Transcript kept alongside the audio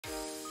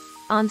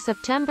On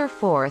September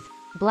 4,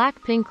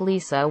 Blackpink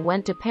Lisa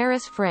went to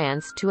Paris,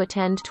 France to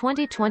attend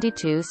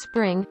 2022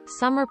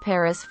 Spring/Summer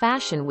Paris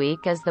Fashion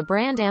Week as the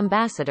brand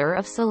ambassador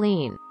of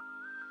CELINE.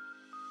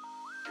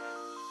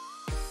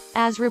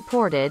 As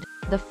reported,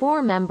 the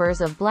four members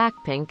of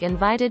Blackpink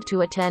invited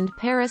to attend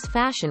Paris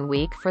Fashion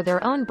Week for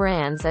their own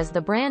brands as the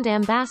brand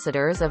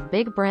ambassadors of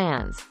big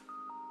brands.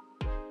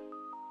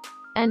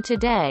 And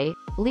today,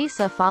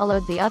 Lisa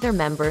followed the other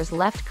members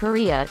left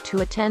Korea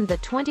to attend the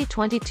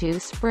 2022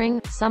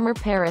 Spring/Summer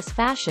Paris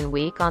Fashion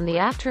Week on the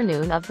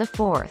afternoon of the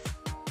 4th.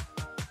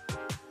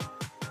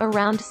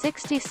 Around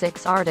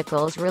 66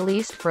 articles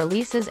released for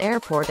Lisa's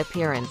airport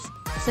appearance.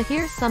 So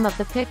here's some of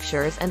the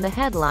pictures and the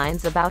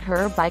headlines about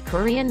her by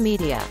Korean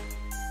media.